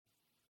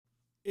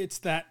It's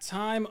that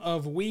time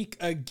of week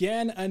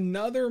again.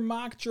 Another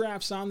mock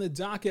drafts on the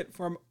docket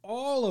from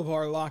all of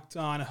our Locked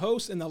On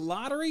hosts in the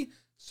lottery.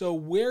 So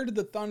where did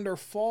the Thunder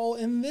fall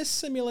in this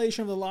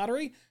simulation of the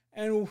lottery?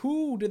 And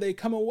who do they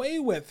come away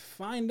with?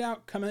 Find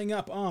out coming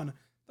up on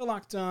the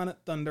Locked On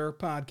Thunder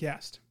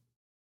podcast.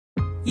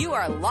 You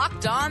are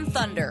Locked On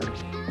Thunder,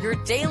 your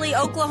daily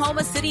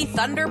Oklahoma City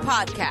Thunder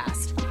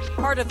podcast.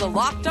 Part of the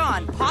Locked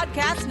On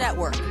Podcast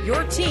Network,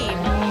 your team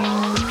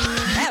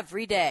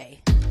every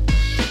day.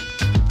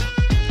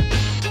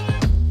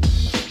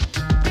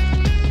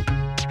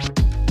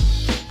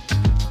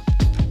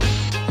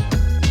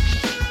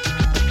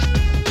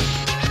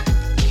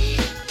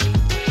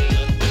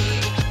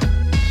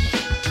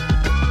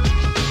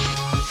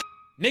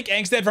 Nick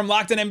Angstead from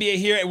Locked On NBA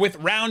here with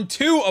round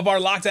 2 of our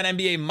Locked On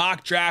NBA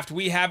mock draft.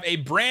 We have a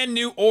brand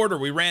new order.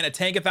 We ran a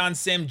tankathon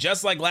sim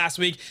just like last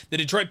week. The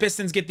Detroit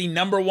Pistons get the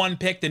number 1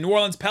 pick. The New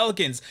Orleans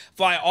Pelicans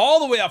fly all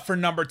the way up for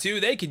number 2.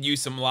 They could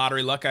use some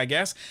lottery luck, I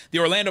guess. The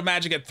Orlando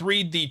Magic at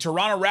 3. The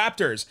Toronto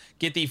Raptors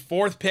get the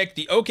 4th pick.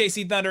 The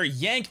OKC Thunder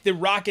yank the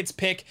Rockets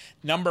pick,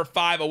 number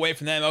 5, away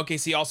from them.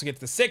 OKC also gets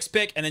the 6th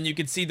pick, and then you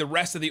can see the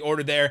rest of the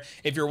order there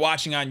if you're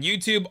watching on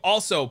YouTube.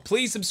 Also,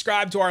 please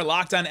subscribe to our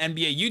Locked On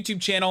NBA YouTube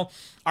channel.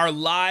 Our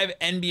live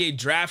NBA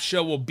draft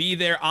show will be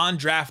there on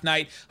draft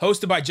night,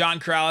 hosted by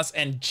John Corrales,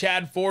 and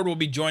Chad Ford will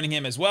be joining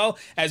him as well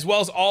as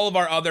all of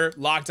our other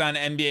Locked On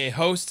NBA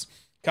hosts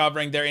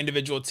covering their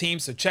individual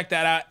teams. So check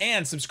that out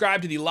and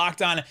subscribe to the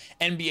Locked On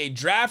NBA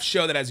draft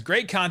show that has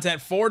great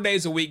content 4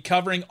 days a week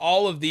covering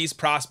all of these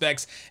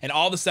prospects and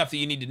all the stuff that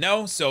you need to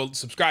know. So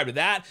subscribe to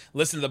that,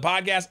 listen to the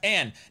podcast,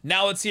 and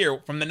now let's hear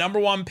from the number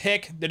 1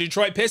 pick, the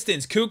Detroit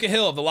Pistons, Kuka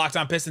Hill of the Locked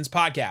On Pistons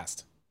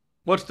podcast.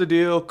 What's the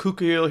deal?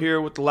 Kuka Hill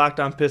here with the Locked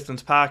On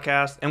Pistons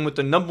podcast, and with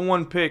the number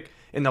 1 pick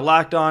in the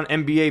Locked On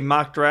NBA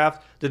mock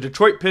draft, the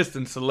Detroit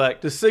Pistons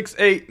select the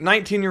 6'8",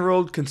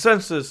 19-year-old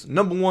consensus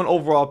number 1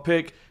 overall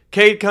pick,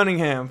 Cade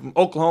Cunningham from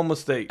Oklahoma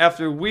State.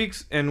 After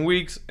weeks and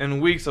weeks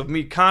and weeks of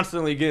me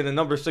constantly getting the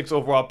number 6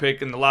 overall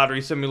pick in the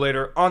lottery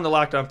simulator on the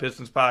Locked On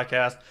Pistons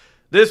podcast,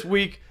 this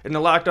week in the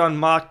Locked On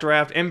mock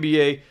draft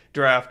NBA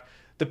draft,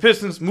 the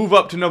Pistons move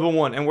up to number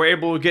 1, and we're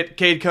able to get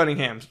Cade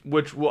Cunningham,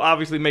 which will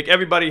obviously make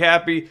everybody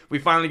happy. We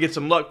finally get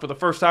some luck for the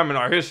first time in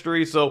our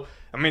history. So,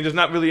 there's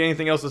not really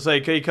anything else to say.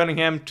 Cade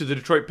Cunningham to the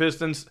Detroit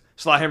Pistons.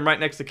 Slot him right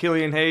next to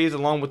Killian Hayes,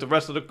 along with the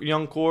rest of the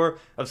young core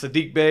of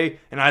Saddiq Bey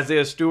and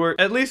Isaiah Stewart.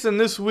 At least in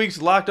this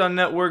week's Locked On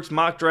Network's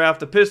mock draft,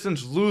 the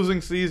Pistons'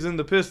 losing season,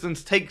 the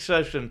Pistons' take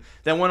session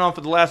that went on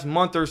for the last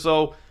month or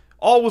so,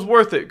 all was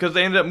worth it because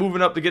they ended up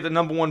moving up to get the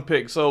number 1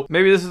 pick. So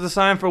maybe this is a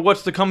sign for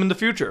what's to come in the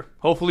future.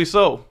 Hopefully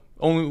so.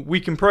 Only we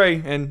can pray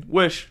and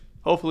wish,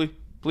 hopefully,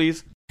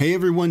 please. Hey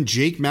everyone,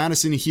 Jake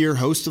Madison here,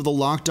 host of the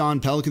Locked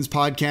On Pelicans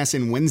podcast,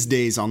 and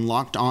Wednesdays on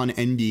Locked On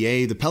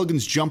NBA. The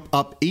Pelicans jump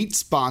up 8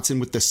 spots and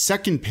with the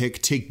 2nd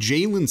pick take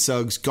Jalen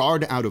Suggs,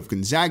 guard out of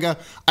Gonzaga.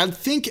 I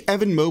think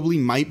Evan Mobley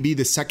might be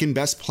the 2nd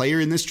best player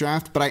in this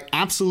draft, but I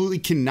absolutely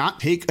cannot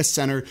take a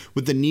center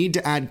with the need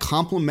to add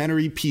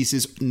complementary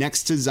pieces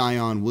next to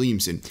Zion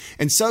Williamson.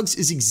 And Suggs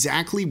is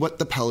exactly what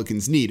the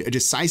Pelicans need, a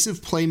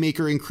decisive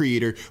playmaker and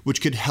creator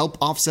which could help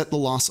offset the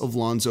loss of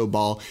Lonzo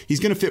Ball. He's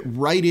going to fit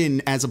right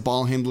in as a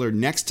ball handler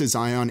next to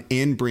Zion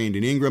and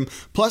Brandon Ingram.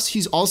 Plus,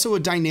 he's also a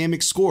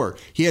dynamic scorer.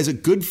 He has a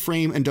good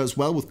frame and does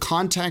well with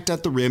contact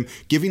at the rim,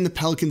 giving the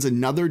Pelicans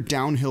another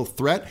downhill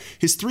threat.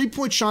 His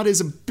three-point shot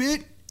is a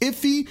bit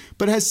iffy,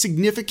 but has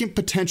significant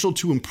potential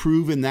to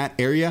improve in that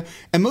area.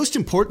 And most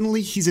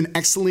importantly, he's an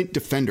excellent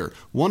defender.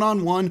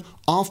 One-on-one,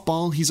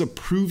 off-ball, he's a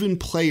proven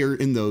player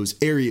in those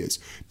areas.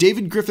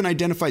 David Griffin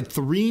identified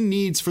 3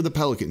 needs for the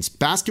Pelicans: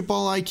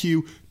 basketball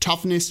IQ,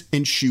 toughness,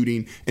 and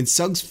shooting, and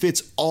Suggs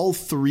fits all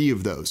 3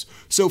 of those.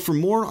 So for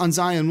more on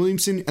Zion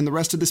Williamson and the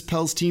rest of this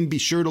Pels team, be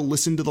sure to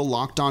listen to the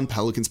Locked On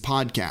Pelicans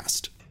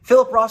podcast.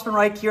 Philip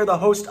Rossman-Reich here, the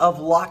host of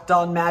Locked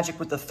On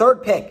Magic, with the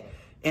 3rd pick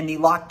in the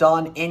Locked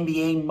On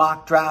NBA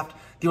mock draft.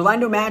 The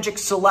Orlando Magic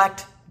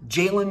select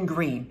Jalen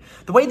Green.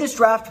 The way this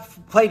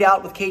draft played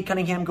out with Cade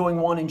Cunningham going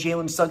 1 and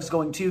Jalen Suggs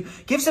going 2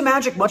 gives the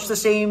Magic much the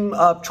same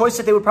choice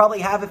that they would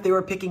probably have if they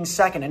were picking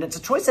 2nd. And it's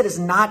a choice that is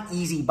not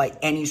easy by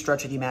any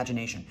stretch of the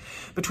imagination.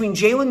 Between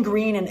Jalen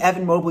Green and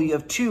Evan Mobley, you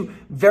have 2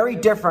 very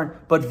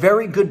different but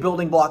very good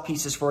building block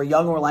pieces for a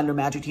young Orlando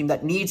Magic team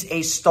that needs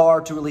a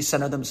star to really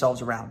center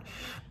themselves around.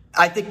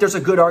 I think there's a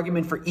good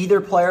argument for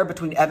either player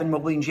between Evan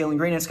Mobley and Jalen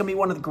Green. And it's going to be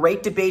one of the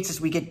great debates as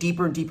we get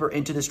deeper and deeper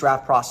into this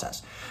draft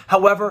process.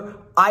 However,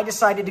 I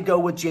decided to go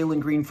with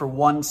Jalen Green for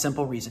one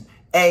simple reason.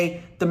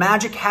 A, the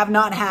Magic have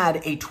not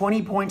had a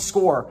 20-point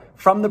scorer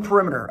from the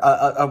perimeter,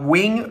 a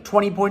wing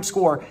 20-point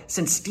scorer,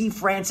 since Steve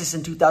Francis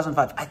in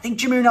 2005. I think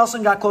Jameer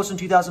Nelson got close in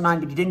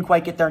 2009, but he didn't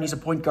quite get there, and he's a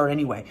point guard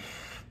anyway.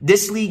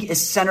 This league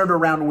is centered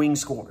around wing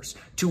scorers.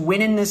 To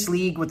win in this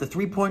league with the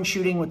three-point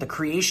shooting, with the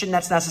creation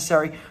that's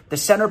necessary, the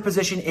center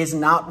position is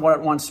not what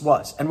it once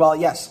was. And while,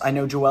 yes, I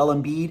know Joel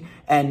Embiid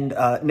and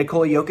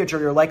Nikola Jokic are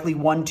your likely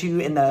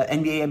 1-2 in the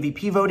NBA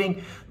MVP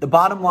voting. The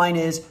bottom line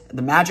is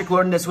the Magic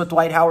learned this with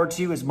Dwight Howard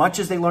too. As much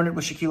as they learned it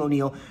with Shaquille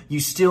O'Neal, you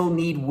still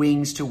need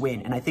wings to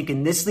win. And I think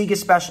in this league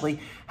especially,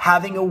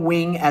 having a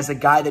wing as a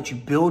guy that you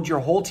build your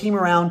whole team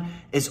around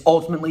is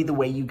ultimately the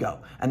way you go.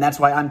 And that's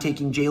why I'm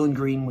taking Jalen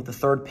Green with the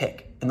 3rd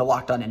pick in the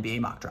Locked On NBA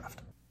mock draft.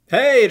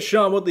 Hey, it's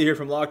Sean Woodley here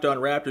from Locked On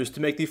Raptors to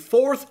make the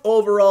 4th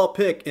overall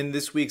pick in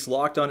this week's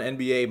Locked On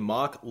NBA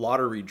mock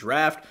lottery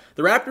draft.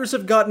 The Raptors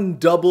have gotten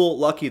double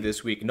lucky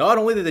this week. Not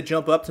only did they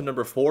jump up to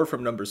number 4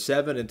 from number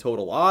 7 in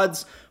total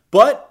odds,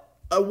 but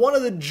one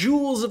of the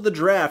jewels of the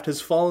draft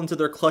has fallen to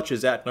their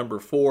clutches at number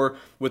 4.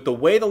 With the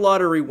way the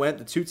lottery went,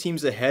 the 2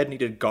 teams ahead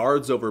needed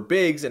guards over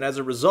bigs, and as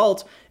a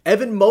result,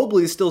 Evan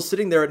Mobley is still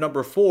sitting there at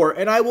number 4,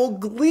 and I will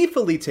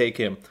gleefully take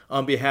him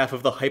on behalf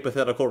of the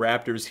hypothetical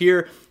Raptors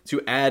here to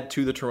add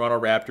to the Toronto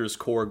Raptors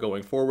core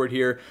going forward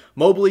here.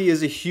 Mobley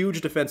is a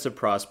huge defensive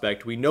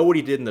prospect. We know what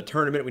he did in the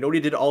tournament. We know what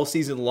he did all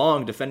season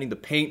long, defending the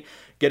paint,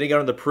 getting out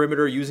on the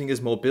perimeter, using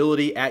his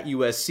mobility at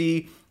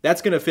USC.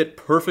 That's going to fit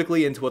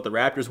perfectly into what the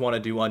Raptors want to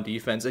do on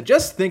defense. And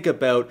just think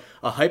about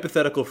a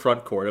hypothetical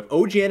front court of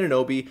OG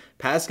Anunoby,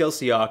 Pascal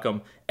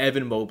Siakam,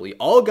 Evan Mobley.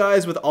 All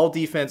guys with all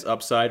defense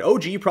upside.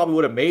 OG probably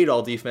would have made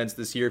all defense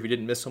this year if he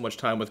didn't miss so much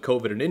time with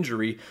COVID and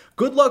injury.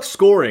 Good luck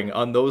scoring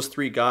on those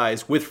 3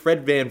 guys with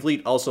Fred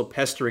VanVleet also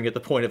pestering at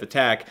the point of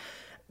attack.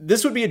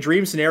 This would be a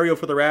dream scenario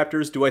for the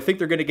Raptors. Do I think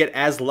they're going to get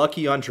as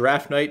lucky on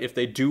draft night if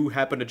they do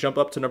happen to jump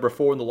up to number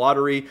 4 in the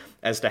lottery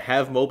as to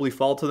have Mobley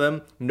fall to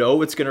them?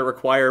 No, it's going to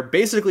require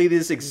basically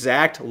this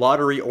exact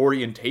lottery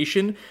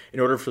orientation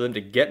in order for them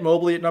to get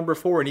Mobley at number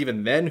 4. And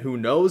even then, who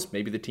knows?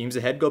 Maybe the teams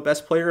ahead go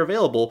best player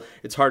available.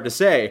 It's hard to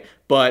say.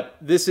 But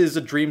this is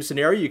a dream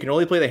scenario. You can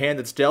only play the hand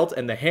that's dealt,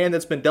 and the hand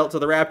that's been dealt to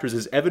the Raptors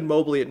is Evan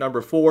Mobley at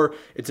number 4.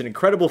 It's an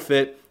incredible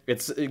fit.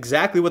 It's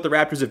exactly what the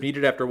Raptors have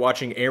needed after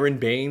watching Aaron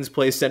Baines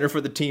play center for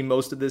the team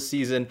most of this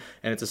season,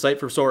 and it's a sight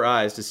for sore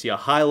eyes to see a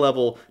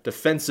high-level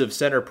defensive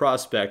center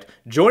prospect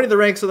joining the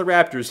ranks of the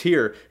Raptors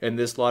here in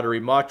this lottery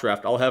mock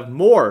draft. I'll have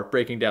more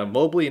breaking down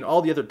Mobley and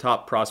all the other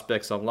top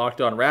prospects on Locked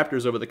On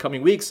Raptors over the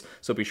coming weeks,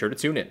 so be sure to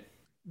tune in.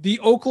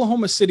 The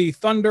Oklahoma City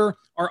Thunder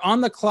are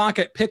on the clock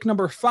at pick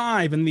number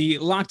 5 in the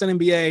Locked On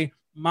NBA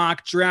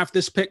mock draft.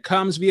 This pick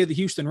comes via the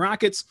Houston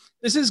Rockets.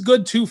 This is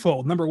good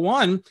twofold. Number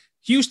 1,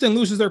 Houston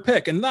loses their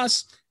pick, and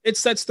thus it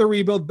sets the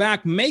rebuild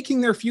back,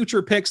 making their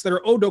future picks that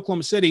are owed to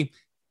Oklahoma City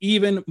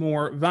even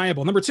more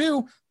valuable. Number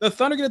 2, the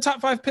Thunder get a top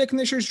 5 pick in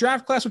this year's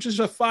draft class, which is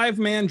a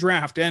 5-man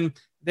draft, and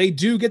they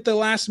do get the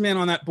last man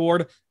on that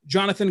board,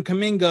 Jonathan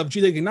Kuminga of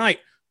G League Ignite.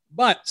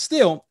 But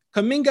still,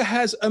 Kuminga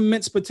has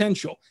immense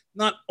potential.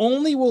 Not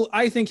only will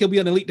I think he'll be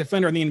an elite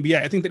defender in the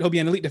NBA, I think that he'll be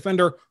an elite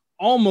defender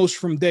almost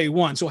from day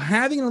one. So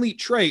having an elite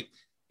trait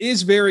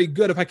is very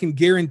good if I can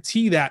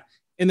guarantee that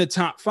in the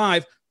top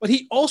 5. But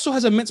he also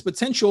has immense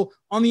potential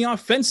on the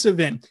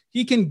offensive end.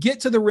 He can get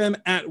to the rim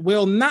at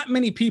will. Not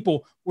many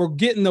people will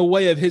get in the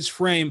way of his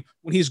frame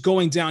when he's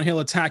going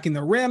downhill attacking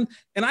the rim.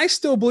 And I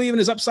still believe in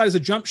his upside as a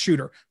jump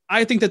shooter.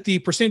 I think that the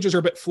percentages are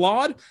a bit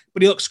flawed,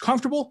 but he looks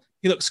comfortable.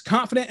 He looks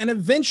confident, and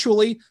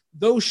eventually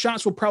those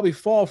shots will probably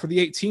fall for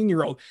the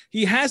 18-year-old.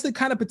 He has the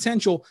kind of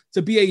potential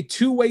to be a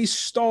two-way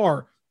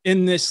star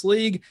in this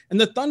league, and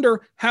the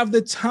Thunder have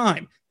the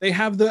time. They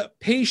have the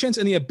patience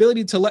and the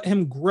ability to let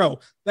him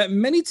grow that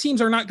many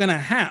teams are not going to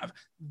have.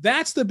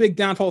 That's the big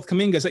downfall with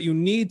Kuminga, is that you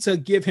need to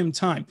give him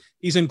time.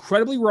 He's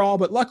incredibly raw,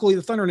 but luckily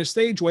the Thunder are in a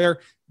stage where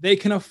they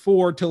can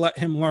afford to let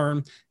him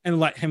learn and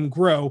let him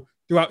grow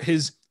throughout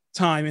his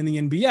time in the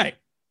NBA.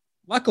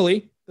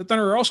 Luckily, the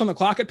Thunder are also on the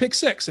clock at pick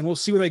 6, and we'll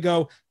see where they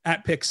go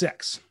at pick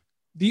 6.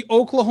 The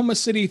Oklahoma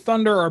City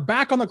Thunder are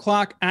back on the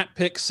clock at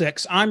pick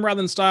 6. I'm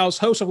Rylan Stiles,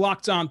 host of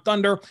Locked On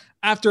Thunder.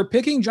 After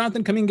picking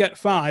Jonathan Kuminga at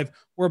 5,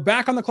 we're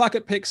back on the clock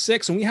at pick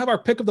 6, and we have our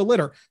pick of the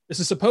litter. This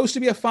is supposed to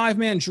be a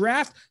 5-man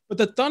draft, but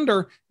the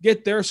Thunder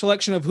get their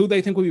selection of who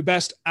they think will be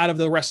best out of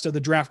the rest of the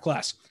draft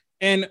class.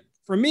 And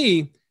for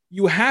me,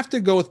 you have to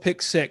go with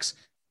pick 6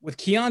 with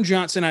Keon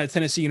Johnson out of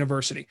Tennessee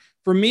University.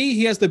 For me,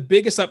 he has the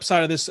biggest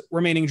upside of this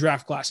remaining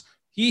draft class.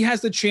 He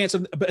has the chance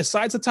of,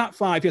 besides the top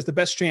 5, he has the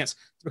best chance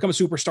to become a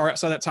superstar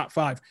outside that top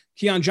 5.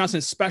 Keon Johnson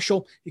is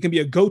special. He can be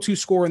a go-to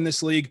scorer in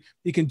this league.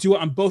 He can do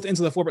it on both ends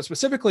of the floor, but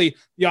specifically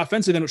the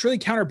offensive end, which really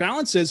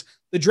counterbalances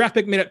the draft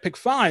pick made at pick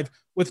 5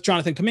 with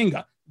Jonathan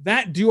Kuminga.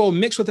 That duo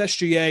mixed with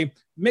SGA,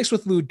 mixed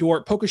with Lou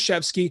Dort,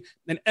 Pokusevski,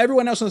 and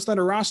everyone else on the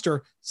Thunder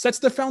roster sets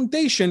the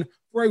foundation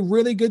for a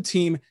really good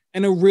team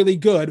and a really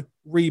good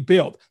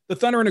rebuild. The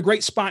Thunder are in a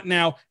great spot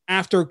now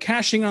after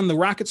cashing on the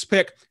Rockets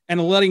pick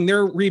and letting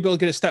their rebuild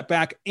get a step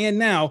back, and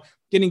now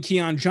getting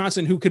Keon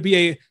Johnson, who could be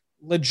a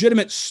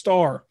legitimate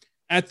star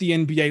at the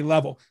NBA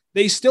level.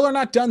 They still are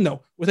not done,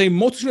 though. With a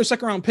multitude of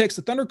second-round picks,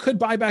 the Thunder could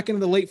buy back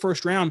into the late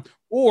first round,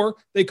 or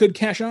they could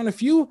cash on a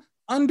few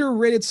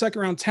underrated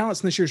second-round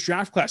talents in this year's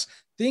draft class.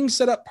 Things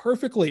set up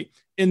perfectly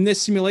in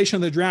this simulation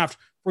of the draft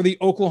for the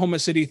Oklahoma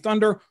City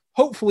Thunder.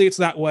 Hopefully it's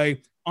that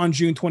way on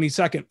June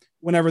 22nd.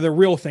 whenever the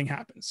real thing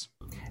happens.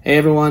 Hey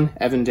everyone,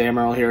 Evan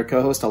Damerl here,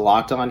 co-host of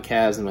Locked On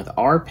Cavs, and with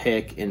our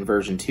pick in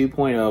version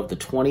 2.0 of the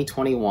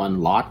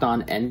 2021 Locked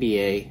On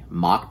NBA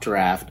mock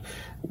draft,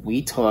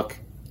 we took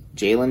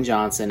Jalen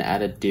Johnson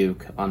out of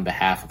Duke on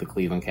behalf of the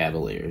Cleveland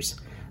Cavaliers.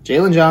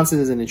 Jalen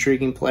Johnson is an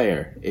intriguing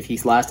player. If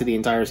he's lasted the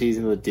entire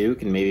season with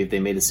Duke, and maybe if they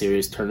made a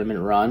serious tournament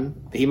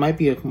run, he might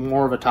be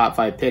more of a top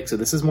 5 pick, so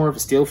this is more of a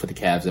steal for the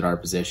Cavs at our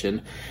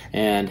position.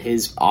 And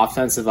his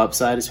offensive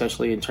upside,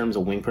 especially in terms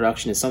of wing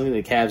production, is something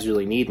the Cavs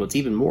really need. What's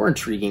even more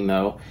intriguing,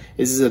 though,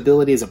 is his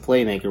ability as a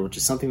playmaker, which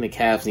is something the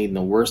Cavs need in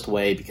the worst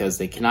way because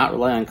they cannot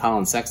rely on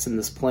Colin Sexton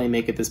to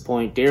playmake at this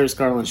point. Darius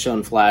Garland's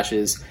shown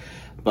flashes,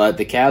 but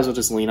the Cavs will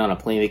just lean on a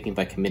playmaking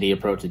by committee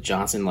approach, with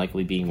Johnson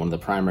likely being one of the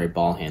primary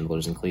ball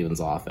handlers in Cleveland's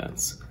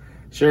offense.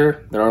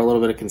 Sure, there are a little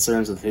bit of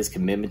concerns with his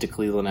commitment to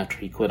Cleveland after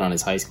he quit on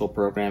his high school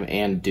program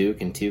and Duke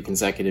in 2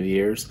 consecutive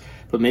years,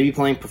 but maybe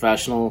playing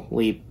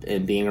professionally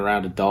and being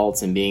around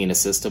adults and being in a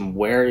system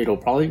where it'll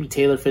probably be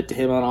tailor-fit to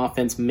him on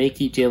offense may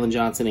keep Jalen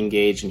Johnson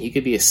engaged, and he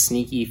could be a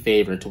sneaky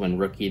favorite to win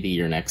Rookie of the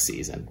Year next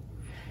season.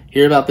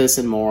 Hear about this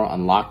and more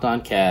on Locked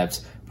On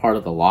Cavs, part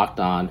of the Locked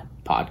On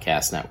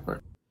Podcast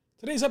Network.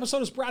 Today's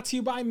episode is brought to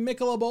you by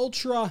Michelob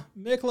Ultra.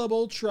 Michelob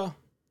Ultra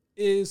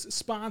is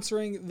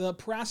sponsoring the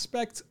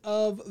Prospect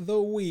of the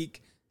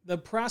Week. The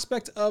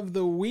Prospect of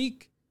the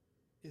Week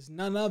is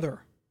none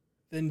other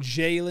than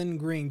Jalen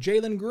Green.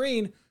 Jalen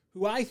Green,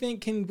 who I think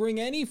can bring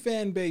any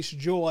fan base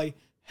joy,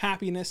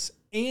 happiness,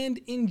 and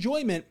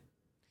enjoyment,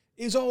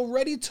 is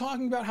already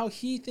talking about how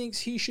he thinks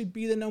he should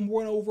be the number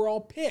 1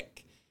 overall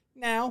pick.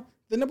 Now,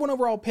 the number 1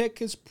 overall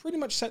pick is pretty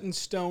much set in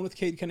stone with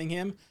Cade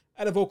Cunningham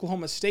out of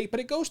Oklahoma State,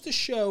 but it goes to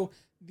show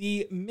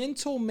the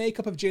mental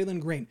makeup of Jalen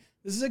Green.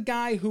 This is a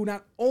guy who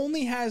not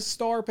only has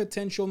star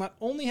potential, not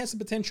only has the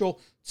potential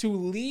to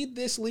lead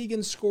this league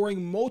in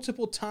scoring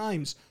multiple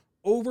times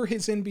over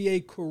his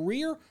NBA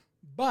career,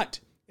 but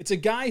it's a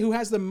guy who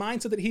has the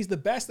mindset that he's the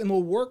best and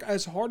will work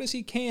as hard as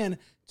he can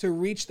to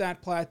reach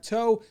that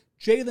plateau.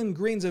 Jalen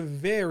Green's a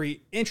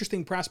very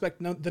interesting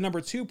prospect, the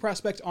number 2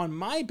 prospect on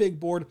my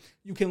big board.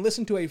 You can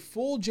listen to a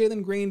full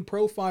Jalen Green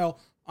profile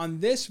on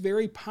this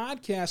very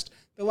podcast,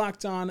 the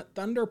Locked On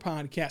Thunder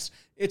podcast.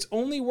 It's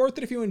only worth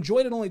it if you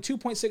enjoyed it. Only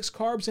 2.6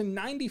 carbs and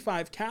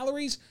 95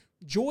 calories.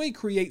 Joy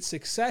creates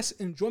success.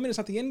 Enjoyment is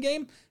not the end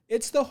game,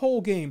 it's the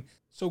whole game.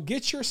 So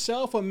get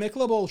yourself a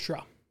Michelob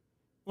Ultra. I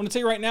want to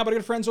tell you right now about our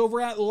good friends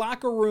over at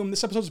Locker Room.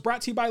 This episode is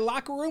brought to you by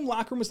Locker Room.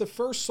 Locker Room is the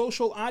first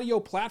social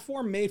audio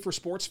platform made for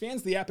sports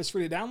fans. The app is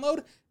free to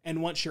download,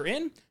 and once you're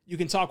in, you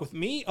can talk with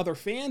me, other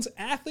fans,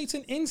 athletes,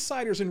 and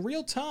insiders in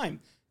real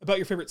time about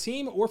your favorite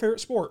team or favorite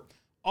sport.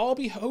 I'll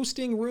be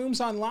hosting rooms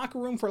on Locker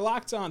Room for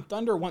Locked On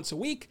Thunder once a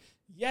week.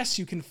 Yes,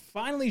 you can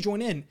finally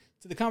join in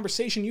to the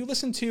conversation you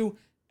listen to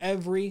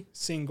every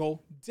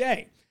single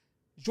day.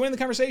 Join the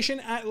conversation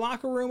at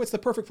Locker Room. It's the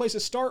perfect place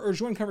to start or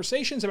join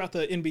conversations about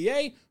the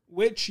NBA,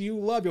 which you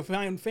love. You'll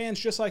find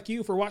fans just like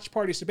you for watch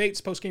parties, debates,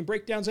 post-game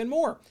breakdowns, and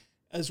more,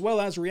 as well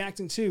as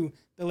reacting to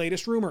the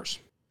latest rumors.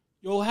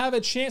 You'll have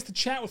a chance to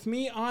chat with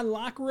me on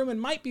Locker Room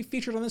and might be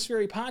featured on this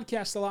very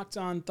podcast, the Locked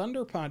On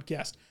Thunder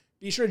podcast.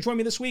 Be sure to join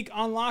me this week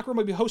on Locker Room.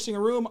 We'll be hosting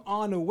a room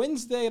on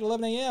Wednesday at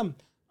 11 a.m.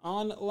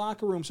 on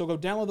Locker Room. So go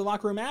download the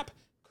Locker Room app,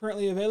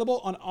 currently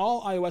available on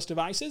all iOS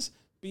devices.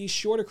 Be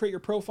sure to create your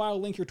profile,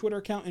 link your Twitter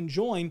account, and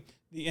join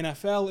the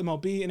NFL,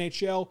 MLB,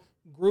 NHL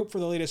group for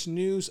the latest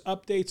news,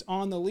 updates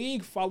on the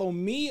league. Follow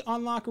me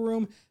on Locker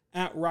Room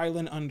at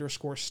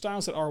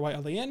Rylan_Styles, at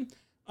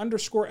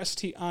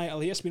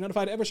RYLAN_STILES. Be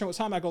notified every single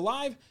time I go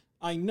live.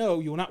 I know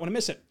you will not want to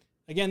miss it.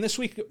 Again, this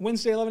week,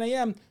 Wednesday, 11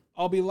 a.m.,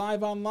 I'll be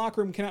live on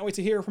Locker Room. Cannot wait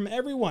to hear from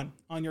everyone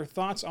on your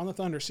thoughts on the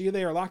Thunder. See you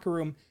there, Locker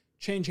Room,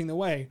 changing the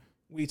way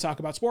we talk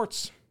about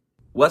sports.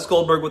 Wes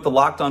Goldberg with the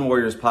Locked On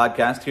Warriors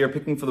podcast here,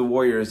 picking for the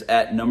Warriors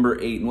at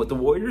number 8. And what the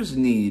Warriors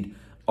need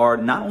are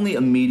not only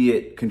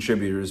immediate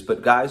contributors,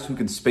 but guys who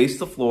can space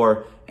the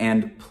floor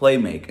and play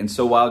make. And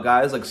so while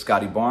guys like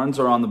Scotty Barnes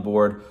are on the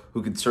board,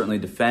 who can certainly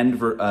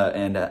defend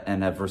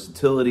and have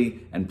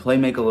versatility and play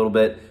make a little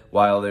bit,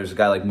 while there's a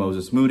guy like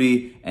Moses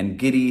Moody and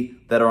Giddey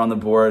that are on the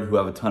board who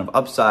have a ton of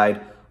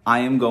upside, I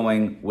am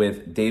going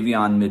with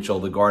Davion Mitchell,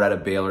 the guard out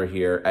of Baylor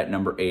here at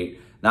number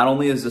 8. Not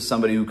only is this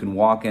somebody who can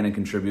walk in and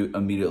contribute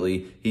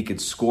immediately, he could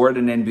score at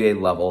an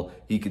NBA level,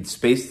 he could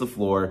space the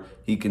floor,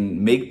 he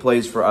can make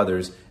plays for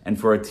others, and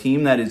for a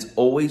team that is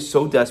always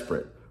so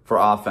desperate for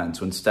offense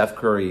when Steph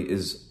Curry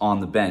is on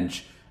the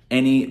bench,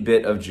 any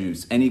bit of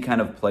juice, any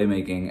kind of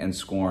playmaking and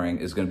scoring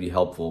is going to be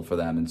helpful for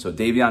them. And so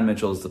Davion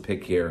Mitchell is the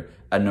pick here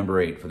at number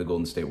 8 for the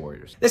Golden State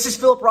Warriors. This is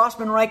Philip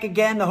Rossman-Reich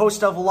again, the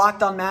host of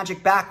Locked On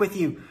Magic, back with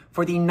you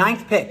for the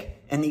 9th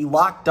pick in the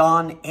Locked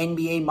On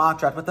NBA mock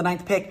draft. With the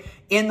 9th pick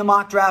in the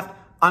mock draft,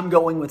 I'm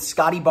going with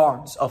Scotty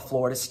Barnes of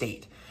Florida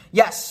State.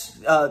 Yes,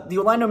 the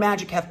Orlando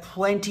Magic have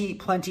plenty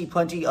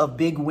of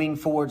big wing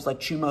forwards like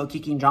Chuma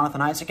Okeke and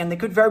Jonathan Isaac, and they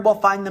could very well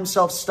find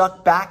themselves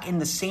stuck back in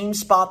the same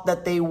spot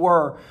that they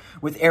were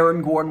with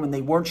Aaron Gordon when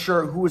they weren't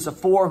sure who was a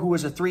 4, who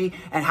was a 3,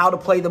 and how to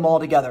play them all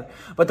together.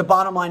 But the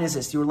bottom line is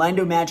this: the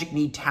Orlando Magic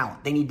need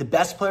talent. They need the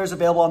best players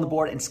available on the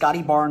board, and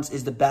Scotty Barnes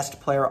is the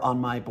best player on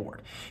my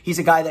board. He's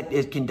a guy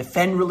that can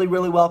defend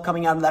really well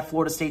coming out of that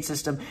Florida State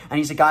system, and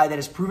he's a guy that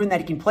has proven that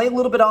he can play a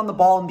little bit on the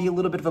ball and be a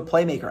little bit of a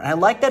playmaker. And I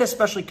like that,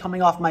 especially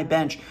coming off my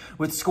bench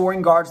with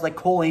scoring guards like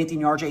Cole Anthony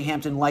and RJ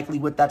Hampton, likely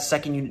with that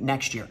second unit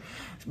next year.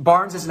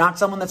 Barnes is not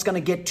someone that's going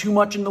to get too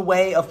much in the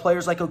way of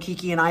players like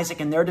Okeke and Isaac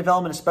and their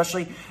development,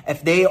 especially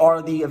if they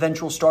are the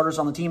eventual starters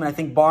on the team. And I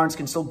think Barnes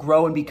can still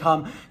grow and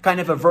become kind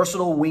of a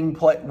versatile wing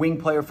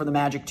player for the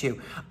Magic too.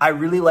 I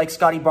really like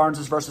Scotty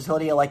Barnes'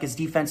 versatility. I like his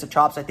defensive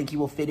chops. I think he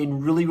will fit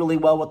in really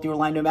well with the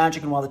Orlando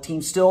Magic. And while the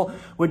team still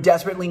would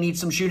desperately need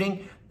some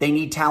shooting, they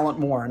need talent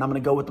more. And I'm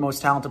going to go with the most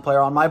talented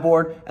player on my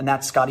board, and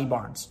that's Scotty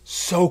Barnes.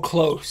 So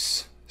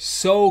close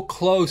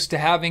to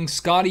having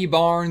Scotty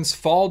Barnes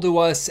fall to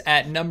us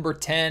at number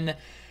 10,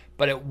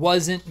 but it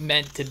wasn't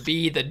meant to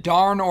be. The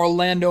darn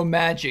Orlando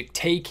Magic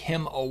take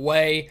him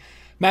away.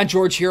 Matt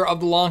George here of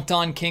the Locked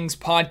On Kings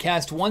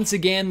podcast. Once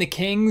again, the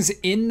Kings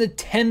in the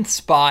 10th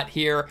spot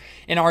here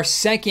in our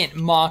second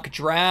mock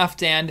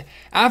draft. And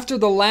after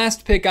the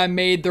last pick I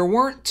made, there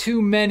weren't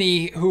too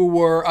many who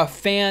were a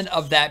fan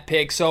of that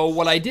pick. So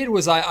what I did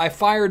was I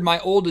fired my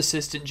old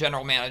assistant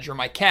general manager,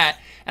 my cat,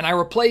 and I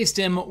replaced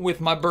him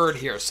with my bird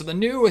here. So the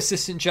new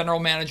assistant general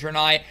manager and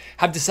I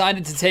have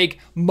decided to take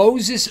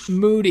Moses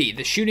Moody,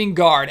 the shooting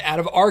guard out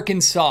of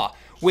Arkansas,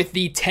 with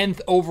the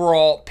 10th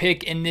overall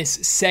pick in this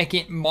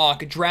second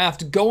mock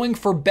draft, going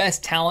for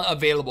best talent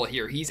available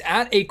here. He's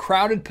at a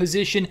crowded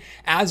position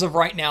as of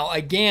right now.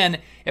 Again,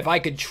 if I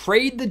could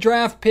trade the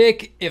draft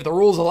pick, if the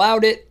rules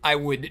allowed it, I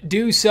would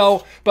do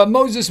so. But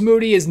Moses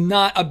Moody is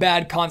not a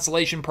bad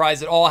consolation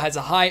prize at all. Has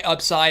a high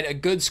upside, a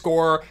good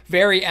scorer,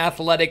 very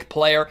athletic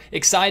player.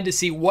 Excited to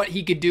see what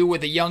he could do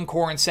with a young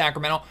core in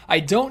Sacramento.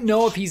 I don't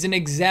know if he's an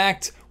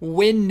exact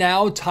win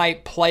now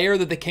type player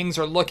that the Kings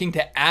are looking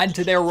to add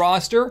to their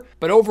roster,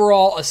 but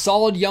overall a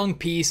solid young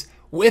piece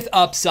with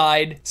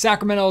upside.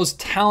 Sacramento's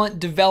talent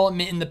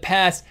development in the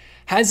past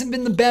hasn't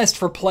been the best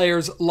for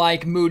players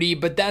like Moody,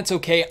 but that's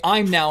okay.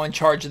 I'm now in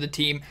charge of the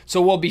team,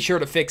 so we'll be sure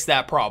to fix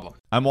that problem.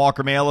 I'm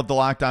Walker Mail of the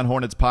Locked On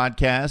Hornets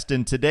podcast,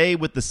 and today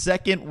with the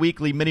second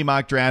weekly mini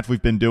mock draft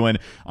we've been doing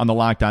on the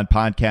Locked On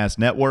Podcast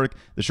Network,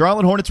 the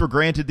Charlotte Hornets were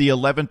granted the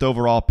 11th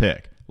overall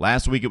pick.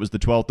 Last week, it was the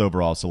 12th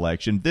overall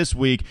selection. This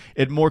week,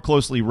 it more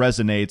closely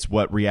resonates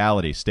what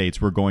reality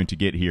states we're going to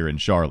get here in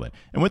Charlotte.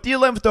 And with the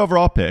 11th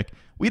overall pick,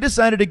 we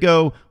decided to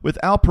go with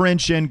Alperen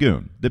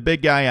Şengün, the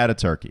big guy out of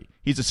Turkey.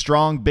 He's a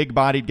strong,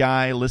 big-bodied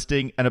guy,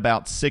 listing at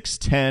about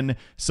 6'10",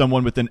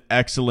 someone with an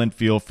excellent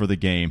feel for the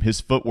game.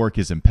 His footwork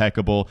is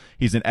impeccable.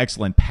 He's an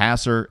excellent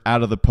passer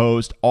out of the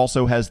post,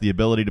 also has the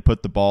ability to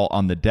put the ball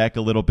on the deck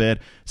a little bit.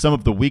 Some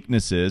of the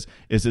weaknesses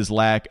is his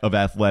lack of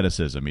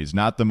athleticism. He's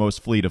not the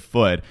most fleet of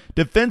foot.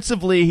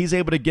 Defensively, he's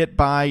able to get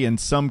by in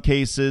some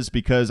cases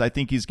because I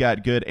think he's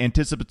got good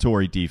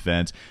anticipatory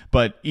defense,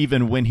 but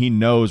even when he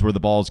knows where the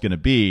ball is going to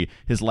be,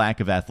 his lack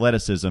of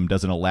athleticism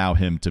doesn't allow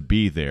him to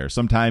be there.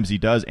 Sometimes he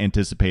does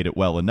anticipate it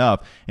well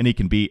enough, and he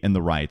can be in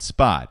the right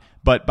spot.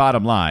 But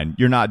bottom line,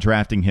 you're not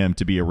drafting him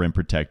to be a rim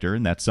protector,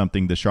 and that's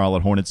something the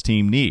Charlotte Hornets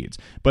team needs.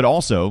 But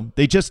also,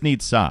 they just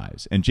need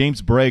size. And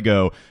James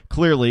Borrego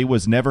clearly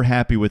was never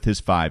happy with his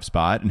 5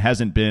 spot and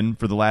hasn't been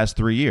for the last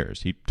 3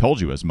 years. He told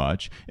you as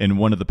much in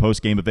one of the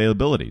post-game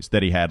availabilities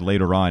that he had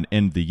later on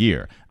in the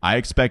year. I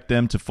expect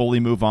them to fully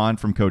move on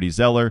from Cody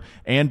Zeller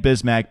and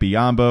Bismack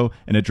Biyombo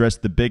and address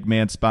the big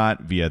man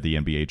spot via the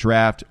NBA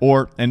draft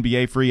or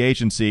NBA free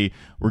agency.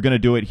 We're going to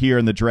do it here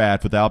in the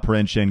draft with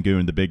Alperen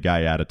Şengün, the big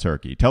guy out of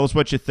Turkey. Tell us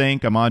what you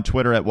think. I'm on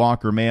Twitter at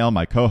Walker Mail.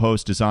 My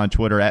co-host is on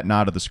Twitter at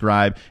Nod of the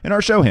Scribe. And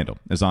our show handle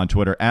is on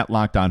Twitter at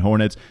Locked On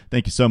Hornets.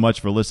 Thank you so much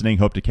for listening.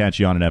 Hope to catch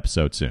you on an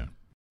episode soon.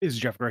 This is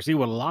Jeff Garcia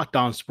with Locked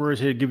On Spurs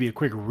here to give you a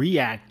quick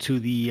react to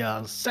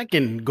the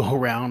second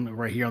go-around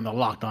right here on the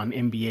Locked On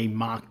NBA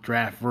Mock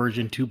Draft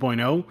version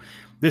 2.0.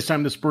 This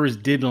time the Spurs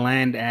did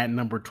land at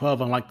number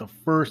 12, unlike the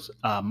first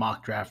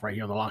mock draft right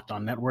here on the Locked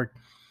On Network.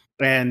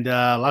 And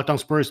Locked On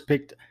Spurs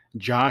picked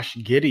Josh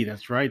Giddey.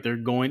 That's right. They're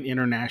going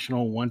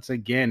international once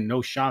again.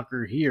 No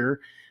shocker here.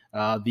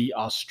 The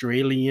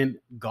Australian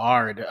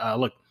guard.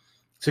 Look,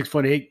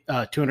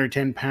 6'8",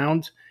 210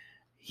 pounds.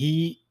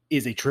 He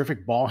is a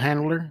terrific ball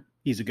handler.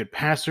 He's a good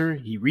passer.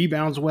 He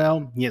rebounds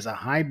well. He has a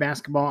high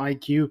basketball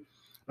IQ.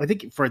 I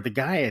think for the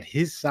guy at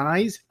his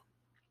size,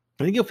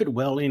 I think he'll fit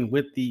well in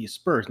with the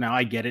Spurs. Now,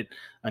 I get it.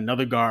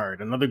 Another guard.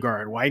 Why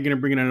are you going to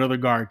bring in another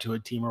guard to a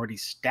team already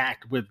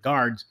stacked with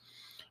guards?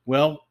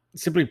 Well,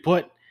 simply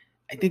put,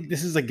 I think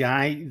this is a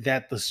guy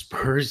that the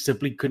Spurs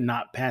simply could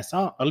not pass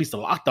on. At least the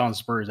Locked On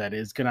Spurs, that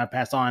is, could not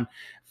pass on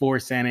for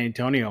San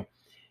Antonio.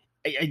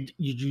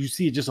 You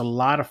see just a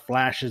lot of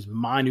flashes,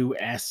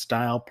 Manu-esque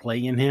style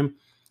play in him.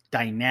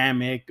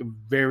 dynamic,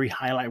 very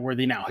highlight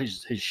worthy. Now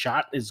his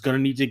shot is going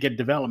to need to get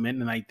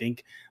development, and I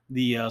think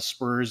the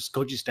Spurs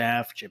coaching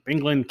staff, Chip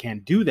England, can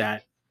do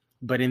that.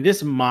 But in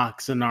this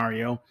mock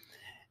scenario,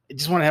 I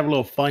just want to have a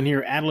little fun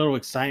here, add a little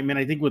excitement.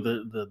 I think with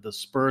the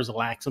Spurs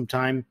lack some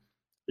time,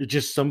 it's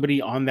just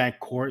somebody on that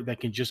court that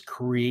can just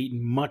create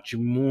much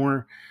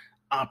more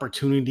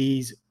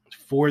opportunities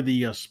for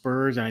the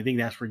Spurs, and I think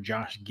that's where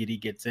Josh Giddey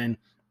gets in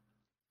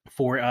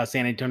for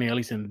San Antonio, at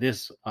least in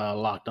this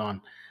Locked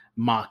On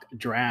mock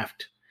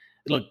draft.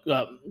 Look,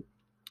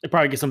 it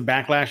probably get some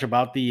backlash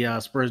about the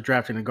Spurs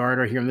drafting a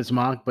guard here in this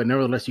mock, but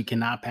nevertheless, you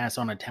cannot pass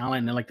on a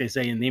talent. And like they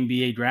say in the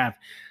NBA draft,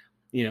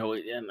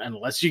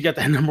 unless you get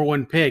that number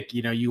one pick,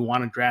 you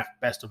want to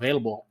draft best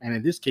available. And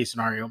in this case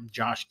scenario,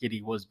 Josh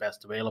Giddey was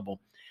best available.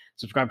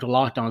 Subscribe to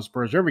Locked On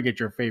Spurs wherever you get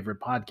your favorite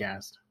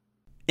podcast.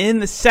 In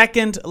the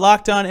second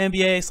Locked On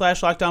NBA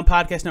 / Locked On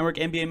Podcast Network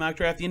NBA mock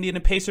draft, the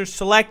Indiana Pacers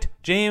select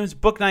James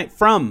Bouknight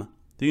from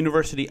the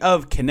University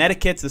of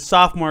Connecticut. The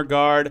sophomore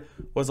guard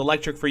was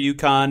electric for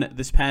UConn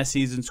this past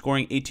season,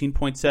 scoring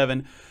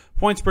 18.7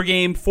 points per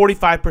game,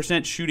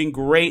 45% shooting,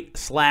 great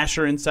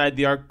slasher inside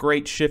the arc,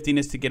 great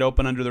shiftiness to get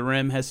open under the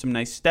rim, has some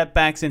nice step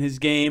backs in his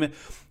game.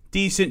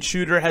 Decent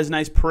shooter, has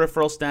nice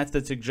peripheral stats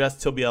that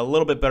suggests he'll be a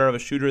little bit better of a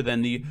shooter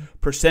than the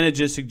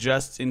percentages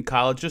suggests in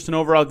college. Just an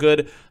overall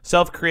good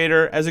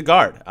self-creator as a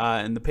guard.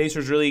 And the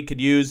Pacers really could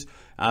use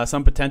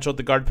some potential at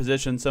the guard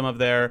position. Some of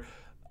their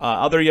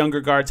other younger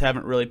guards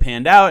haven't really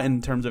panned out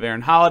in terms of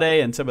Aaron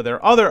Holiday, and some of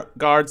their other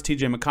guards,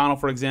 TJ McConnell,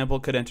 for example,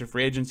 could enter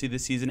free agency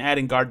this season.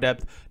 Adding guard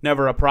depth,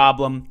 never a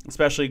problem,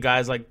 especially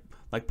guys like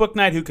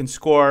Bouknight, who can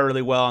score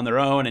really well on their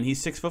own, and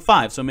he's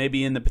 6'5", so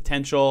maybe in the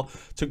potential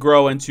to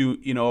grow into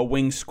a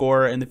wing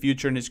scorer in the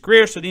future in his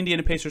career. So the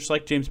Indiana Pacers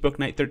select James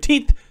Bouknight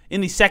 13th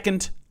in the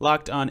second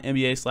Locked On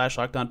NBA /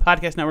 Locked On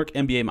Podcast Network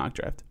NBA mock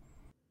draft.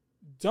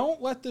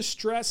 Don't let the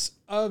stress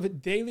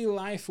of daily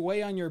life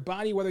weigh on your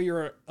body, whether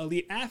you're an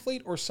elite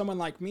athlete or someone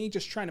like me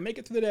just trying to make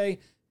it through the day.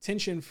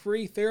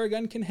 Tension-free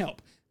Theragun can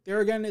help.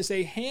 Theragun is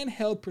a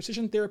handheld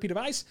precision therapy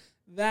device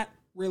that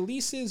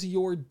releases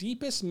your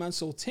deepest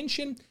muscle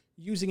tension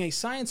using a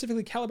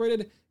scientifically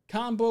calibrated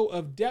combo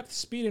of depth,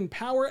 speed, and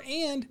power,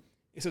 and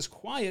it's as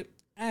quiet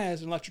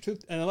as an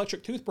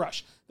electric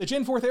toothbrush. The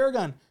Gen 4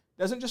 Theragun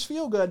doesn't just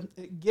feel good,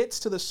 it gets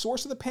to the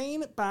source of the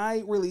pain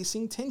by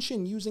releasing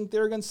tension using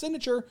Theragun's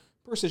signature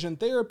precision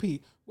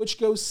therapy, which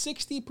goes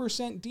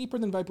 60% deeper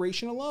than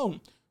vibration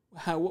alone.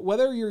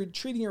 Whether you're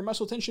treating your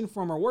muscle tension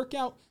from a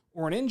workout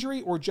or an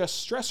injury or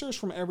just stressors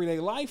from everyday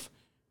life,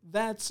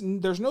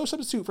 there's no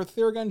substitute for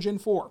Theragun Gen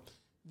 4.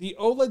 The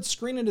OLED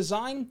screen and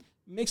design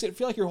makes it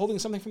feel like you're holding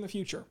something from the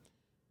future.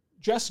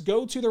 Just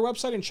go to their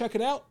website and check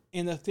it out,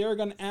 and the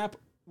Theragun app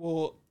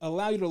will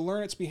allow you to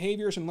learn its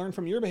behaviors and learn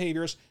from your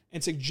behaviors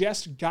and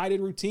suggest guided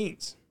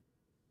routines.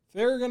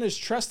 Theragun is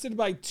trusted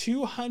by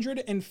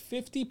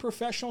 250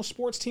 professional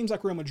sports teams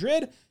like Real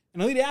Madrid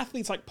and elite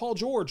athletes like Paul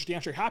George,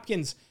 DeAndre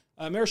Hopkins,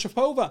 Mira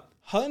Sharapova,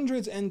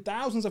 hundreds and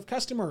thousands of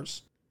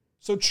customers.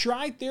 So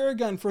try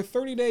Theragun for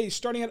 30 days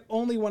starting at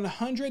only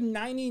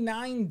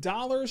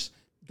 $199.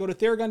 Go to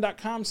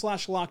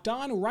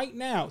Theragun.com/lockedon right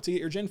now to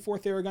get your Gen 4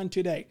 Theragun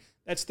today.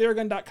 That's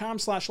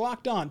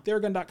Theragun.com/lockedon.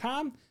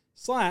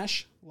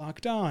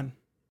 Theragun.com/lockedon.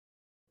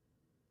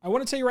 I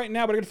want to tell you right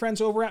now about our good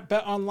friends over at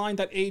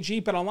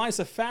BetOnline.ag. BetOnline is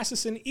the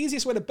fastest and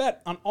easiest way to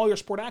bet on all your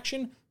sport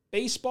action.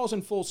 Baseball's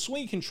in full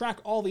swing. You can track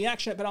all the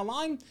action at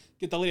BetOnline.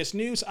 Get the latest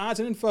news, odds,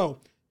 and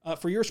info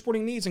for your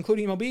sporting needs,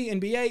 including MLB,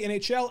 NBA,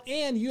 NHL,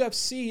 and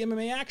UFC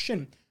MMA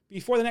action.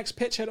 Before the next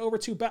pitch, head over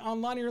to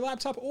BetOnline on your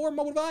laptop or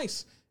mobile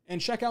device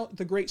and check out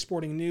the great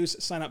sporting news,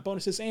 sign-up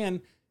bonuses, and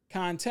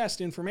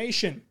contest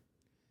information.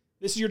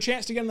 This is your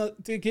chance to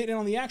get in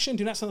on the action.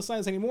 Do not send the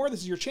sidelines anymore. This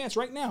is your chance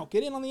right now.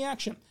 Get in on the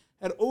action.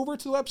 Head over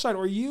to the website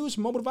or use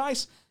mobile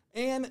device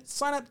and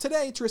sign up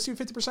today to receive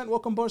 50%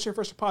 welcome bonus on your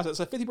first deposit.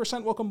 It's a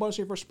 50% welcome bonus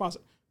on your first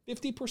deposit.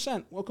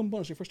 50% welcome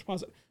bonus on your first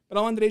deposit.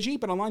 BetOnline.ag,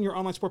 BetOnline, your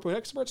online sportsbook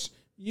experts.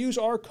 Use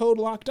our code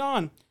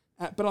LOCKEDON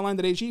at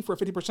BetOnline.ag for a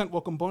 50%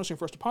 welcome bonus on your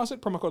first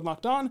deposit. Promo code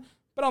LOCKEDON.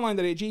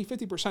 BetOnline.ag,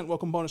 50%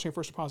 welcome bonus on your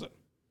first deposit.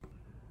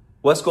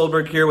 Wes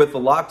Goldberg here with the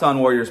Locked On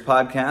Warriors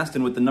podcast,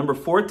 and with the number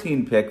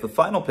 14 pick, the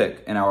final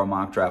pick in our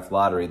mock draft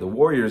lottery, the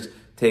Warriors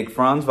take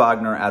Franz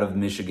Wagner out of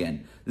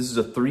Michigan. This is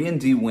a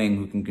 3-and-D wing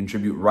who can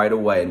contribute right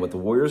away, and what the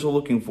Warriors are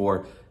looking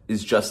for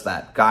is just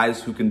that,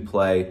 guys who can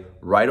play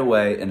right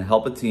away and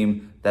help a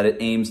team that it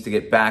aims to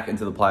get back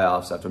into the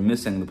playoffs after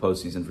missing the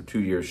postseason for 2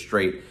 years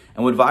straight.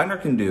 And what Wagner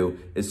can do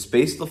is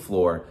space the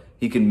floor.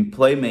 He can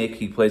play make,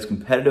 he plays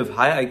competitive,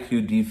 high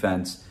IQ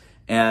defense,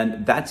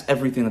 and that's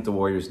everything that the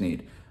Warriors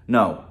need.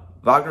 No,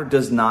 Wagner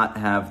does not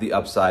have the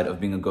upside of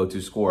being a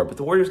go-to scorer, but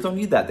the Warriors don't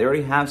need that. They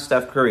already have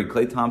Steph Curry.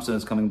 Klay Thompson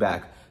is coming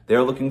back.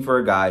 They're looking for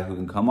a guy who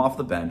can come off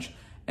the bench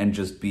and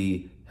just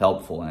be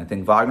helpful. And I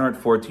think Wagner at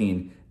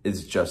 14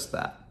 is just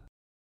that.